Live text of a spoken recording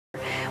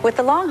With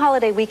the long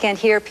holiday weekend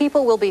here,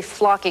 people will be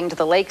flocking to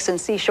the lakes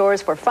and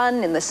seashores for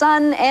fun in the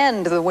sun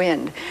and the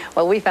wind.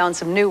 Well, we found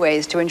some new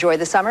ways to enjoy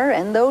the summer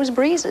and those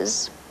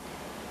breezes.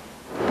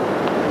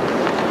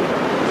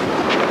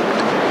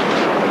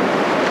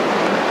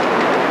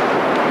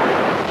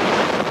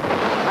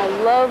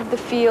 I love the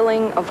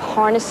feeling of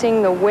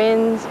harnessing the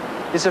wind.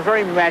 It's a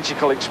very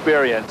magical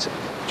experience.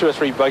 2 or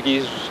 3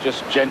 buggies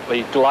just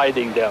gently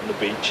gliding down the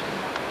beach.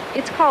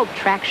 It's called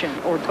traction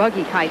or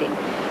buggy kiting.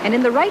 And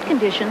in the right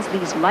conditions,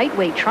 these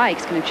lightweight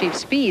trikes can achieve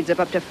speeds of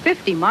up to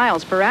 50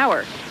 miles per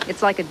hour.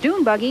 It's like a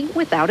dune buggy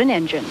without an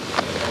engine.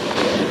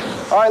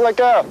 All right, let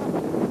go.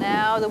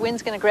 Now the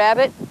wind's going to grab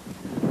it.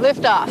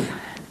 Lift off.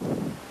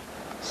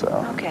 So,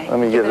 okay, let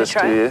me give this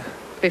to you.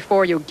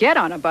 Before you get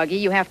on a buggy,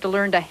 you have to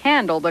learn to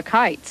handle the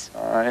kites.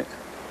 All right.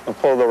 And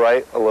pull the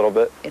right a little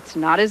bit. It's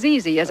not as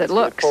easy as it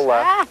looks. Pull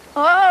left.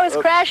 Oh, it's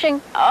crashing.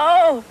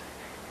 Oh.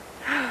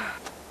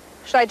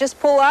 Should I just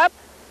pull up?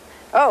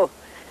 Oh.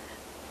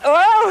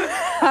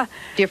 Oh!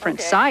 Different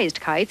sized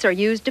kites are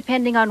used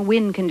depending on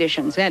wind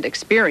conditions and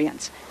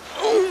experience.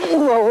 Whoa,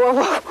 whoa,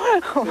 whoa.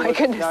 Oh, my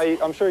goodness.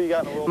 Now, I'm sure you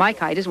got a little... My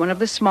kite is one of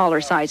the smaller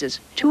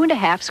sizes,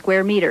 2.5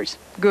 square meters.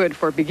 Good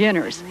for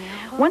beginners.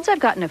 Once I've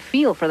gotten a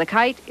feel for the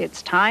kite,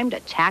 it's time to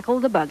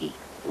tackle the buggy.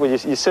 Well,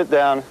 you sit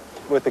down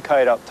with the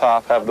kite up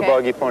top, have the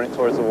buggy pointed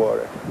towards the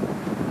water.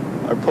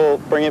 Or pull,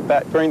 bring it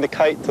back, bring the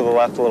kite to the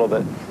left a little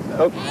bit.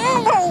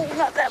 Oh,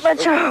 not that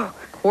much. Oh.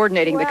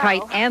 Coordinating the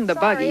kite and the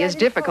buggy is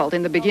difficult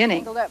in the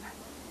beginning.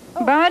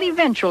 But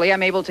eventually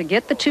I'm able to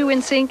get the two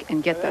in sync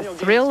and get the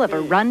thrill of a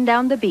run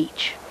down the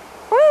beach.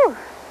 Woo!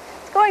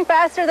 It's going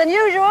faster than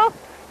usual.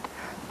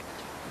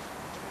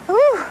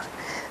 Woo!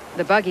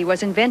 The buggy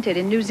was invented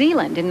in New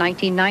Zealand in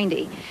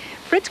 1990.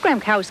 Fritz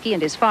Gramkowski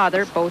and his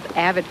father, both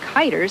avid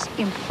kiters,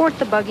 import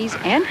the buggies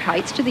and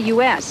kites to the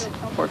U.S.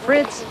 For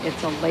Fritz,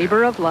 it's a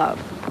labor of love.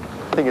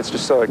 I think it's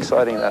just so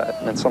exciting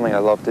and it's something I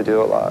love to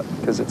do a lot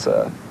because it's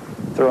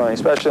thrilling,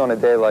 especially on a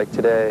day like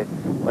today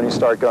when you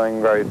start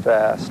going very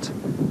fast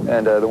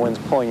and the wind's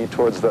pulling you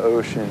towards the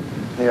ocean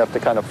and you have to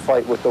kind of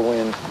fight with the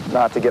wind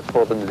not to get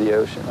pulled into the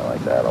ocean. I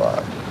like that a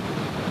lot.